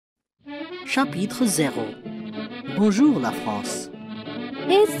Chapitre 0. Bonjour la France.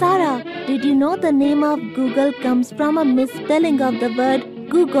 Hey Sarah, did you know the name of Google comes from a misspelling of the word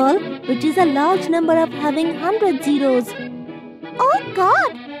Google, which is a large number of having 100 zeros? Oh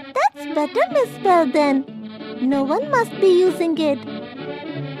God, that's better misspelled then. No one must be using it.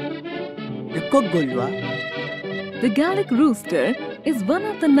 Le coq gaulois. The Gallic rooster is one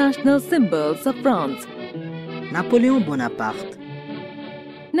of the national symbols of France. Napoléon Bonaparte.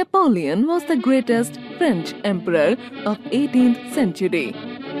 Napoleon was the greatest French emperor of 18th century.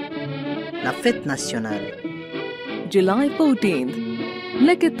 La fête nationale. July 14th,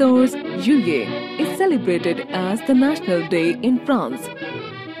 Le 14 Juillet is celebrated as the National Day in France.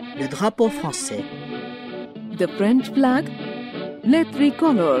 Le drapeau français. The French flag, Le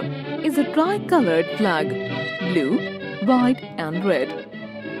Tricolore, is a tri-colored flag, blue, white and red.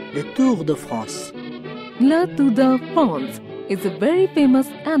 Le Tour de France. Le Tour de France is a very famous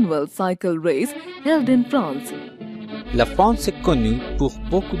annual cycle race held in France. La France est connue pour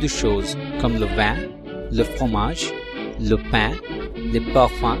beaucoup de choses comme le vin, le fromage, le pain, les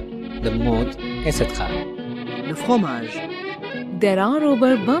parfums, la mode, etc. Le fromage. There are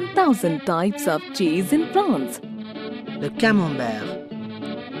over 1,000 types of cheese in France. Le camembert.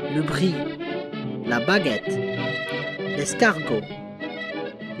 Le brie. La baguette. L'escargot.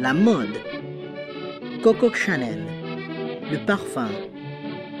 La mode. Coco Chanel. Le parfum.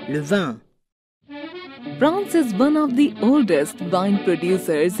 Le vin. France is one of the oldest wine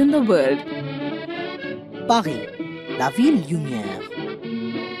producers in the world. Paris. La ville lumière.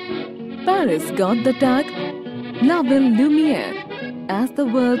 Paris got the tag La Ville Lumière as the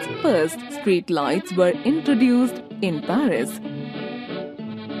world's first street lights were introduced in Paris.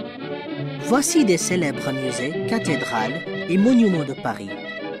 Voici des célèbres musées, cathédrales et monuments de Paris.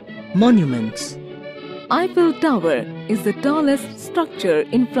 Monuments. Eiffel Tower is the tallest structure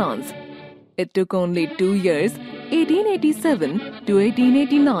in France. It took only 2 years, 1887 to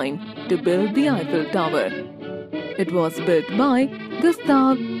 1889, to build the Eiffel Tower. It was built by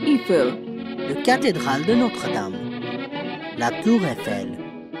Gustave Eiffel. Le cathédrale de Notre-Dame. La Tour Eiffel.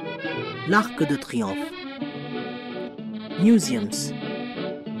 L'Arc de Triomphe. Museums.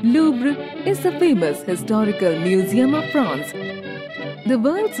 Louvre is the famous historical museum of France. The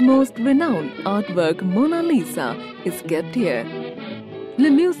world's most renowned artwork Mona Lisa is kept here. Le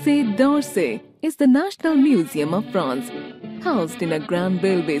Musée d'Orsay is the national museum of France, housed in a grand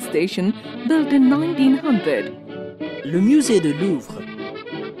railway station built in 1900. Le musée de Louvre.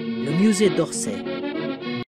 Le musée d'Orsay.